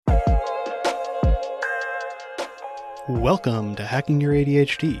Welcome to Hacking Your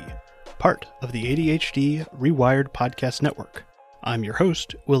ADHD, part of the ADHD Rewired Podcast Network. I'm your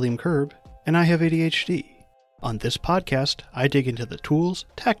host, William Kerb, and I have ADHD. On this podcast, I dig into the tools,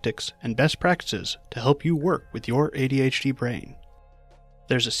 tactics, and best practices to help you work with your ADHD brain.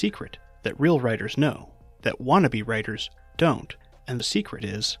 There's a secret that real writers know, that wannabe writers don't, and the secret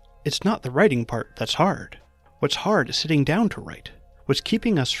is, it's not the writing part that's hard. What's hard is sitting down to write. What's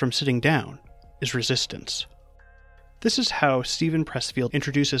keeping us from sitting down is resistance. This is how Steven Pressfield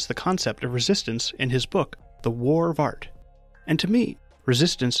introduces the concept of resistance in his book, The War of Art. And to me,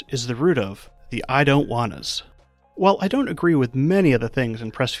 resistance is the root of the I don't wannas. While I don't agree with many of the things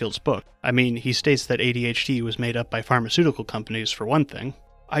in Pressfield's book, I mean, he states that ADHD was made up by pharmaceutical companies for one thing,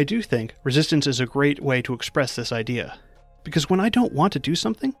 I do think resistance is a great way to express this idea. Because when I don't want to do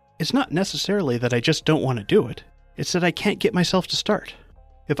something, it's not necessarily that I just don't want to do it, it's that I can't get myself to start.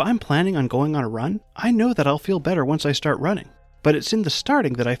 If I'm planning on going on a run, I know that I'll feel better once I start running. But it's in the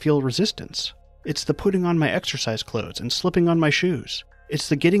starting that I feel resistance. It's the putting on my exercise clothes and slipping on my shoes. It's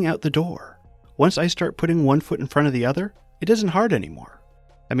the getting out the door. Once I start putting one foot in front of the other, it isn't hard anymore.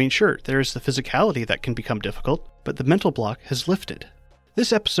 I mean, sure, there is the physicality that can become difficult, but the mental block has lifted.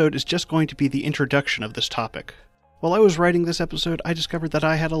 This episode is just going to be the introduction of this topic. While I was writing this episode, I discovered that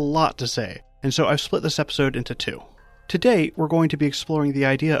I had a lot to say, and so I've split this episode into two. Today, we're going to be exploring the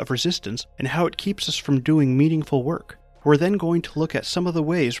idea of resistance and how it keeps us from doing meaningful work. We're then going to look at some of the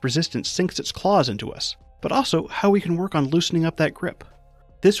ways resistance sinks its claws into us, but also how we can work on loosening up that grip.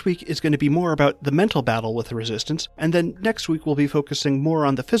 This week is going to be more about the mental battle with the resistance, and then next week we'll be focusing more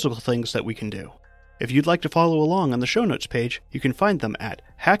on the physical things that we can do. If you'd like to follow along on the show notes page, you can find them at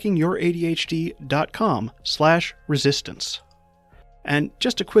hackingYourADHD.com/resistance. And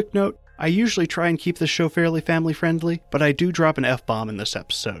just a quick note, I usually try and keep this show fairly family-friendly, but I do drop an F-bomb in this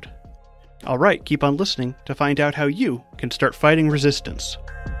episode. Alright, keep on listening to find out how you can start fighting resistance.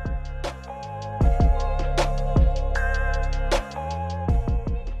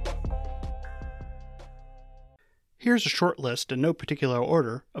 Here's a short list in no particular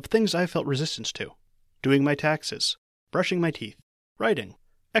order of things I felt resistance to. Doing my taxes, brushing my teeth, writing,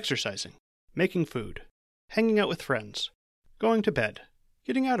 exercising, making food, hanging out with friends, going to bed,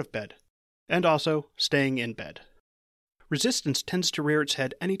 getting out of bed, and also staying in bed. Resistance tends to rear its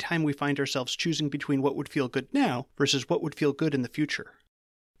head any time we find ourselves choosing between what would feel good now versus what would feel good in the future.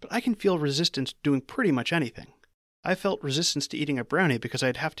 But I can feel resistance doing pretty much anything. I felt resistance to eating a brownie because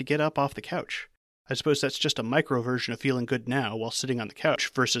I'd have to get up off the couch. I suppose that's just a micro version of feeling good now while sitting on the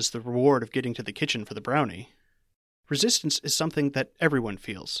couch versus the reward of getting to the kitchen for the brownie. Resistance is something that everyone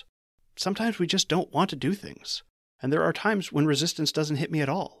feels. Sometimes we just don't want to do things. And there are times when resistance doesn't hit me at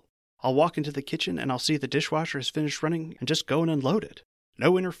all. I'll walk into the kitchen and I'll see the dishwasher is finished running and just go and unload it.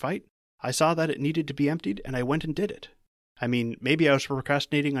 No inner fight. I saw that it needed to be emptied and I went and did it. I mean, maybe I was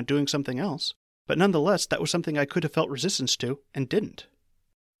procrastinating on doing something else, but nonetheless that was something I could have felt resistance to and didn't.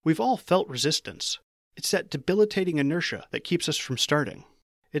 We've all felt resistance. It's that debilitating inertia that keeps us from starting.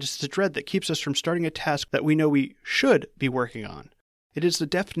 It is the dread that keeps us from starting a task that we know we should be working on. It is the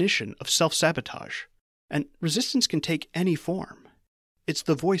definition of self-sabotage. And resistance can take any form. It's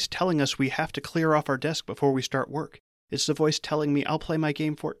the voice telling us we have to clear off our desk before we start work. It's the voice telling me I'll play my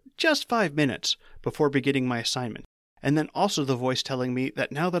game for just 5 minutes before beginning my assignment. And then also the voice telling me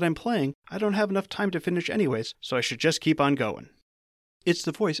that now that I'm playing, I don't have enough time to finish anyways, so I should just keep on going. It's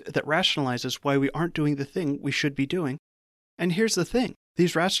the voice that rationalizes why we aren't doing the thing we should be doing. And here's the thing,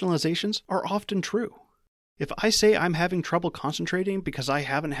 these rationalizations are often true. If I say I'm having trouble concentrating because I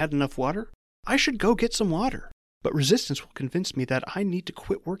haven't had enough water, I should go get some water. But resistance will convince me that I need to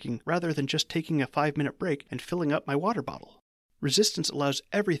quit working rather than just taking a 5-minute break and filling up my water bottle. Resistance allows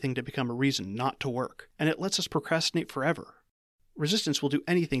everything to become a reason not to work, and it lets us procrastinate forever. Resistance will do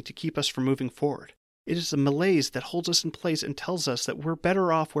anything to keep us from moving forward. It is the malaise that holds us in place and tells us that we're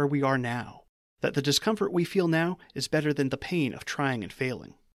better off where we are now, that the discomfort we feel now is better than the pain of trying and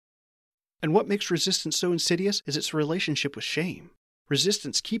failing. And what makes resistance so insidious is its relationship with shame.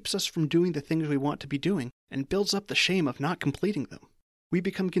 Resistance keeps us from doing the things we want to be doing and builds up the shame of not completing them. We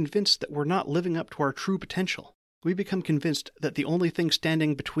become convinced that we're not living up to our true potential. We become convinced that the only thing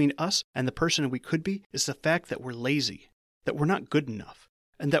standing between us and the person we could be is the fact that we're lazy, that we're not good enough,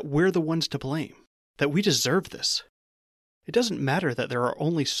 and that we're the ones to blame, that we deserve this. It doesn't matter that there are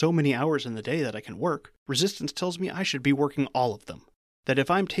only so many hours in the day that I can work. Resistance tells me I should be working all of them. That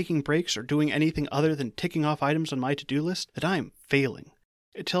if I'm taking breaks or doing anything other than ticking off items on my to-do list, that I'm failing.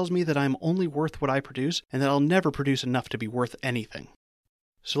 It tells me that I'm only worth what I produce and that I'll never produce enough to be worth anything.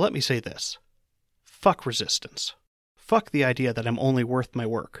 So let me say this. Fuck resistance. Fuck the idea that I'm only worth my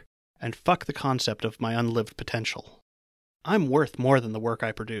work. And fuck the concept of my unlived potential. I'm worth more than the work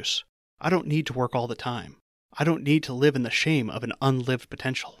I produce. I don't need to work all the time. I don't need to live in the shame of an unlived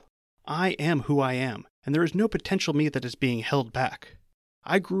potential. I am who I am, and there is no potential me that is being held back.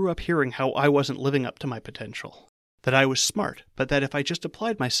 I grew up hearing how I wasn't living up to my potential. That I was smart, but that if I just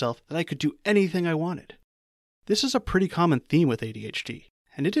applied myself, that I could do anything I wanted. This is a pretty common theme with ADHD,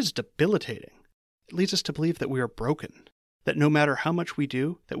 and it is debilitating. It leads us to believe that we are broken, that no matter how much we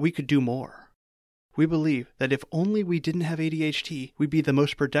do, that we could do more. We believe that if only we didn't have ADHD, we'd be the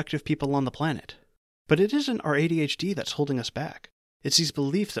most productive people on the planet. But it isn't our ADHD that's holding us back. It's these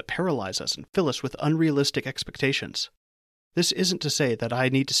beliefs that paralyze us and fill us with unrealistic expectations. This isn't to say that I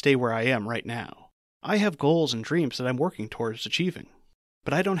need to stay where I am right now. I have goals and dreams that I'm working towards achieving.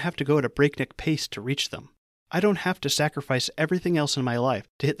 But I don't have to go at a breakneck pace to reach them. I don't have to sacrifice everything else in my life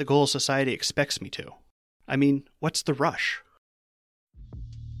to hit the goals society expects me to. I mean, what's the rush?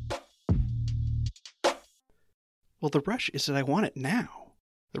 Well, the rush is that I want it now.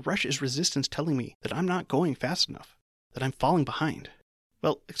 The rush is resistance telling me that I'm not going fast enough, that I'm falling behind.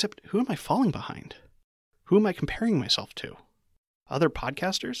 Well, except who am I falling behind? Who am I comparing myself to? Other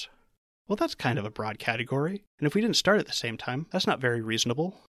podcasters? Well, that's kind of a broad category, and if we didn't start at the same time, that's not very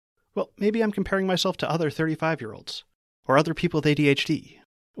reasonable. Well, maybe I'm comparing myself to other 35-year-olds, or other people with ADHD,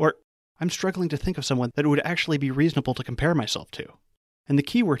 or I'm struggling to think of someone that it would actually be reasonable to compare myself to. And the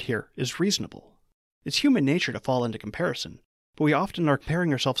key word here is reasonable. It's human nature to fall into comparison, but we often are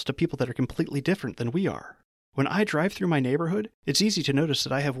comparing ourselves to people that are completely different than we are. When I drive through my neighborhood, it's easy to notice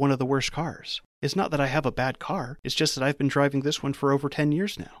that I have one of the worst cars. It's not that I have a bad car, it's just that I've been driving this one for over 10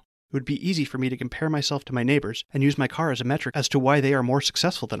 years now. It would be easy for me to compare myself to my neighbors and use my car as a metric as to why they are more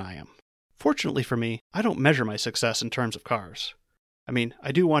successful than I am. Fortunately for me, I don't measure my success in terms of cars. I mean,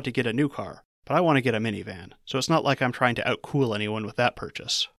 I do want to get a new car, but I want to get a minivan, so it's not like I'm trying to outcool anyone with that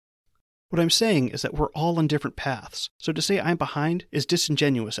purchase. What I'm saying is that we're all on different paths, so to say I'm behind is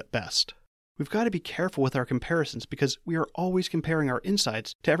disingenuous at best. We've got to be careful with our comparisons because we are always comparing our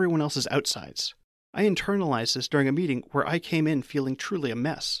insides to everyone else's outsides. I internalized this during a meeting where I came in feeling truly a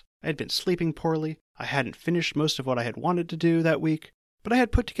mess. I had been sleeping poorly, I hadn't finished most of what I had wanted to do that week, but I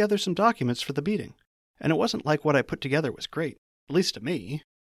had put together some documents for the meeting, and it wasn't like what I put together was great, at least to me.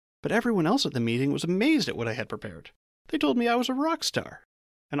 But everyone else at the meeting was amazed at what I had prepared. They told me I was a rock star,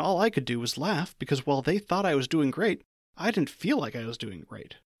 and all I could do was laugh because while they thought I was doing great, I didn't feel like I was doing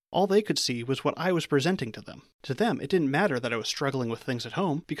great. All they could see was what I was presenting to them. To them, it didn't matter that I was struggling with things at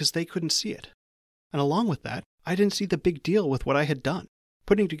home because they couldn't see it. And along with that, I didn't see the big deal with what I had done.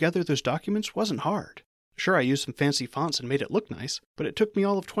 Putting together those documents wasn't hard. Sure, I used some fancy fonts and made it look nice, but it took me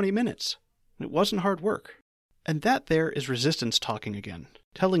all of 20 minutes. It wasn't hard work. And that there is resistance talking again,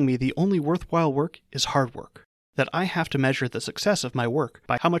 telling me the only worthwhile work is hard work. That I have to measure the success of my work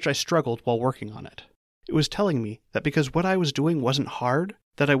by how much I struggled while working on it. It was telling me that because what I was doing wasn't hard,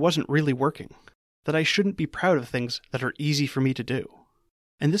 that I wasn't really working. That I shouldn't be proud of things that are easy for me to do.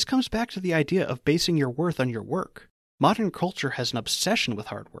 And this comes back to the idea of basing your worth on your work. Modern culture has an obsession with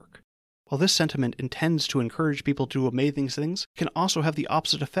hard work. While this sentiment intends to encourage people to do amazing things, it can also have the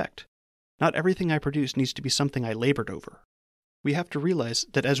opposite effect. Not everything I produce needs to be something I labored over. We have to realize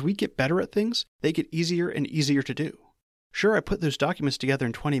that as we get better at things, they get easier and easier to do. Sure, I put those documents together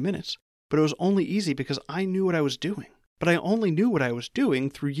in 20 minutes, but it was only easy because I knew what I was doing. But I only knew what I was doing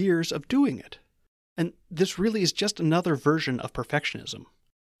through years of doing it. And this really is just another version of perfectionism.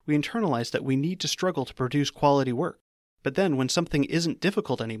 We internalize that we need to struggle to produce quality work. But then when something isn't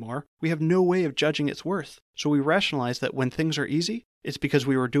difficult anymore, we have no way of judging its worth. So we rationalize that when things are easy, it's because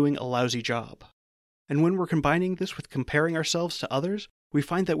we were doing a lousy job. And when we're combining this with comparing ourselves to others, we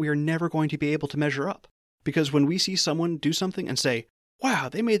find that we are never going to be able to measure up. Because when we see someone do something and say, "Wow,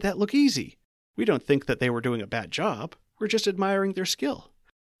 they made that look easy," we don't think that they were doing a bad job. We're just admiring their skill.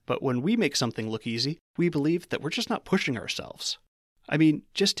 But when we make something look easy, we believe that we're just not pushing ourselves. I mean,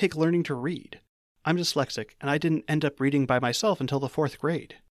 just take learning to read. I'm dyslexic, and I didn't end up reading by myself until the 4th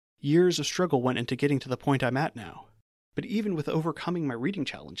grade. Years of struggle went into getting to the point I'm at now. But even with overcoming my reading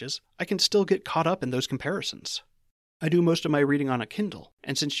challenges, I can still get caught up in those comparisons. I do most of my reading on a Kindle,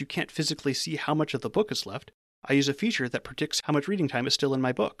 and since you can't physically see how much of the book is left, I use a feature that predicts how much reading time is still in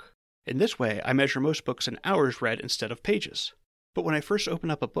my book. In this way, I measure most books in hours read instead of pages. But when I first open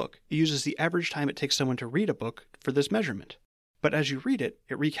up a book, it uses the average time it takes someone to read a book for this measurement. But as you read it,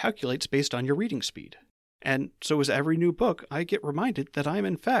 it recalculates based on your reading speed. And so as every new book, I get reminded that I am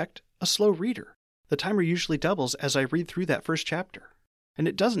in fact a slow reader. The timer usually doubles as I read through that first chapter. And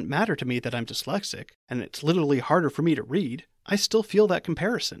it doesn't matter to me that I'm dyslexic, and it's literally harder for me to read, I still feel that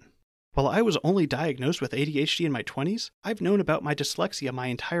comparison. While I was only diagnosed with ADHD in my 20s, I've known about my dyslexia my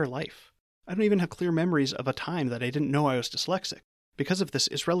entire life. I don't even have clear memories of a time that I didn't know I was dyslexic. Because of this,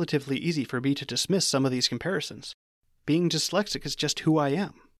 it's relatively easy for me to dismiss some of these comparisons. Being dyslexic is just who I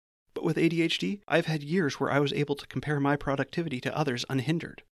am. But with ADHD, I've had years where I was able to compare my productivity to others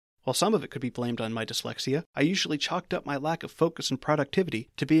unhindered. While some of it could be blamed on my dyslexia, I usually chalked up my lack of focus and productivity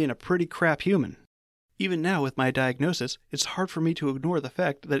to being a pretty crap human. Even now with my diagnosis, it's hard for me to ignore the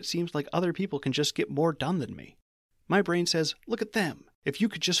fact that it seems like other people can just get more done than me. My brain says, look at them. If you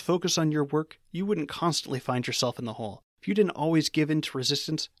could just focus on your work, you wouldn't constantly find yourself in the hole. If you didn't always give in to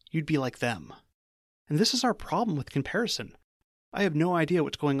resistance, you'd be like them. And this is our problem with comparison. I have no idea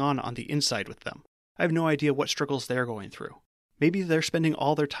what's going on the inside with them. I have no idea what struggles they're going through. Maybe they're spending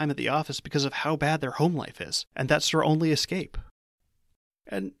all their time at the office because of how bad their home life is, and that's their only escape.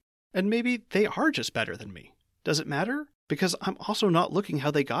 And maybe they are just better than me. Does it matter? Because I'm also not looking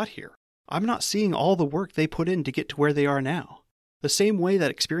how they got here. I'm not seeing all the work they put in to get to where they are now. The same way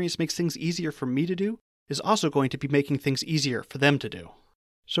that experience makes things easier for me to do is also going to be making things easier for them to do.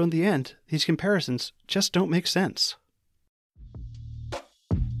 So in the end, these comparisons just don't make sense.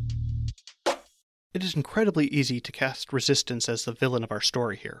 It is incredibly easy to cast resistance as the villain of our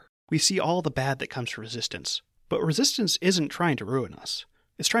story here. We see all the bad that comes from resistance. But resistance isn't trying to ruin us.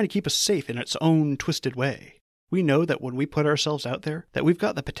 It's trying to keep us safe in its own twisted way. We know that when we put ourselves out there, that we've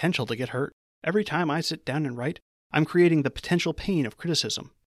got the potential to get hurt. Every time I sit down and write, I'm creating the potential pain of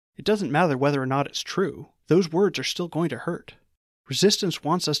criticism. It doesn't matter whether or not it's true. Those words are still going to hurt. Resistance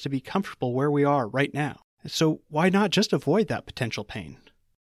wants us to be comfortable where we are right now. So why not just avoid that potential pain?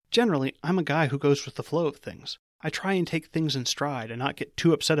 Generally, I'm a guy who goes with the flow of things. I try and take things in stride and not get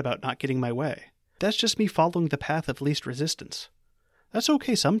too upset about not getting my way. That's just me following the path of least resistance. That's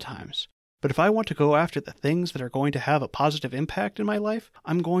okay sometimes. But if I want to go after the things that are going to have a positive impact in my life,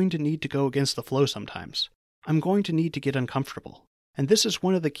 I'm going to need to go against the flow sometimes. I'm going to need to get uncomfortable. And this is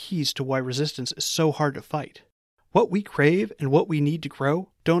one of the keys to why resistance is so hard to fight. What we crave and what we need to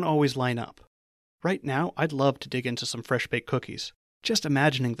grow don't always line up. Right now, I'd love to dig into some fresh-baked cookies. Just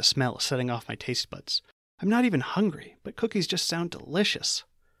imagining the smell setting off my taste buds. I'm not even hungry, but cookies just sound delicious.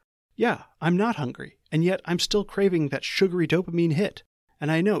 Yeah, I'm not hungry, and yet I'm still craving that sugary dopamine hit. And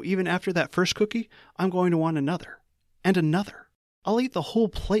I know even after that first cookie, I'm going to want another. And another. I'll eat the whole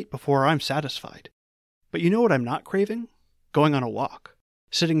plate before I'm satisfied. But you know what I'm not craving? Going on a walk.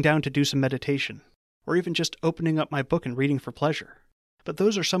 Sitting down to do some meditation. Or even just opening up my book and reading for pleasure. But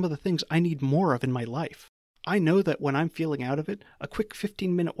those are some of the things I need more of in my life. I know that when I'm feeling out of it, a quick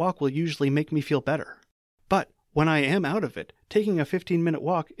 15-minute walk will usually make me feel better. But when I am out of it, taking a 15-minute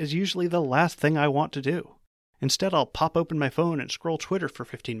walk is usually the last thing I want to do. Instead, I'll pop open my phone and scroll Twitter for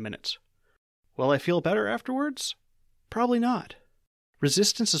 15 minutes. Will I feel better afterwards? Probably not.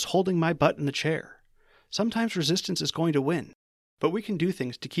 Resistance is holding my butt in the chair. Sometimes resistance is going to win, but we can do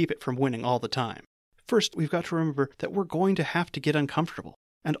things to keep it from winning all the time. First, we've got to remember that we're going to have to get uncomfortable.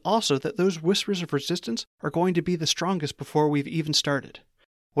 And also that those whispers of resistance are going to be the strongest before we've even started.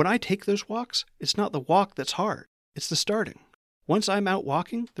 When I take those walks, it's not the walk that's hard, it's the starting. Once I'm out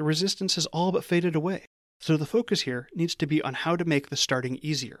walking, the resistance has all but faded away. So the focus here needs to be on how to make the starting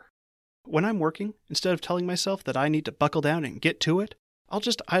easier. When I'm working, instead of telling myself that I need to buckle down and get to it, I'll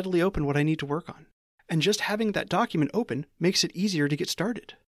just idly open what I need to work on. And just having that document open makes it easier to get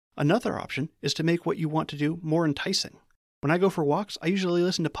started. Another option is to make what you want to do more enticing. When I go for walks, I usually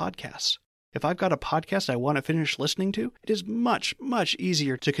listen to podcasts. If I've got a podcast I want to finish listening to, it is much, much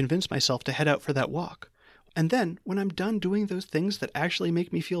easier to convince myself to head out for that walk. And then, when I'm done doing those things that actually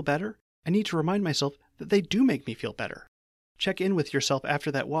make me feel better, I need to remind myself that they do make me feel better. Check in with yourself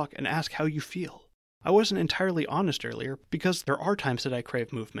after that walk and ask how you feel. I wasn't entirely honest earlier because there are times that I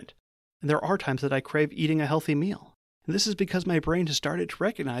crave movement. And there are times that I crave eating a healthy meal. And this is because my brain has started to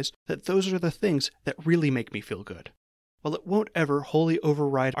recognize that those are the things that really make me feel good. While it won't ever wholly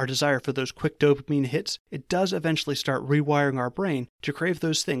override our desire for those quick dopamine hits, it does eventually start rewiring our brain to crave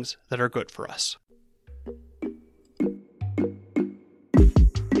those things that are good for us.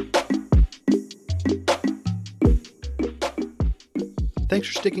 Thanks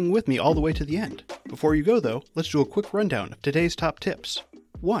for sticking with me all the way to the end. Before you go though, let's do a quick rundown of today's top tips.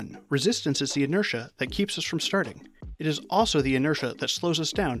 1. Resistance is the inertia that keeps us from starting. It is also the inertia that slows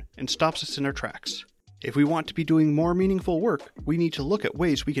us down and stops us in our tracks. If we want to be doing more meaningful work, we need to look at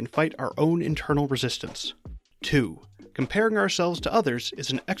ways we can fight our own internal resistance. 2. Comparing ourselves to others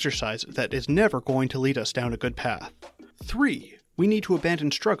is an exercise that is never going to lead us down a good path. 3. We need to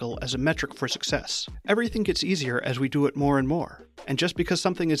abandon struggle as a metric for success. Everything gets easier as we do it more and more, and just because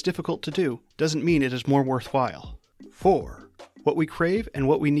something is difficult to do doesn't mean it is more worthwhile. 4. What we crave and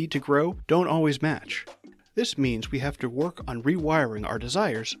what we need to grow don't always match. This means we have to work on rewiring our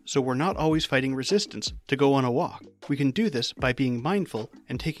desires so we're not always fighting resistance to go on a walk. We can do this by being mindful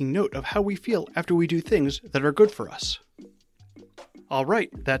and taking note of how we feel after we do things that are good for us. Alright,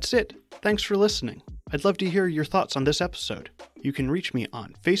 that's it. Thanks for listening. I'd love to hear your thoughts on this episode. You can reach me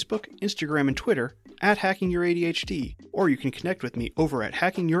on Facebook, Instagram, and Twitter at HackingYourADHD, or you can connect with me over at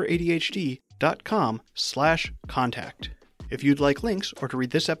hackingYourADHD.com/contact. If you'd like links or to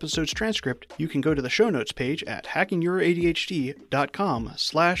read this episode's transcript, you can go to the show notes page at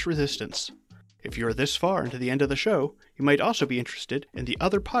hackingYourADHD.com/resistance. If you're this far into the end of the show, you might also be interested in the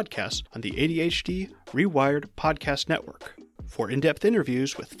other podcasts on the ADHD Rewired Podcast Network. For in-depth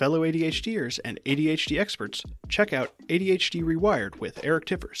interviews with fellow ADHDers and ADHD experts, check out ADHD Rewired with Eric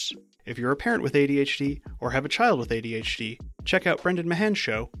Tivers. If you're a parent with ADHD or have a child with ADHD, check out Brendan Mahan's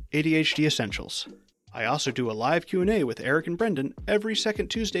show, ADHD Essentials. I also do a live Q&A with Eric and Brendan every second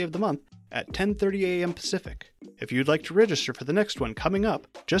Tuesday of the month at 10:30 a.m. Pacific. If you'd like to register for the next one coming up,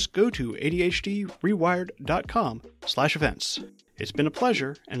 just go to ADHDrewired.com/events. It's been a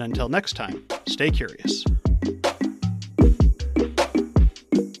pleasure, and until next time, stay curious.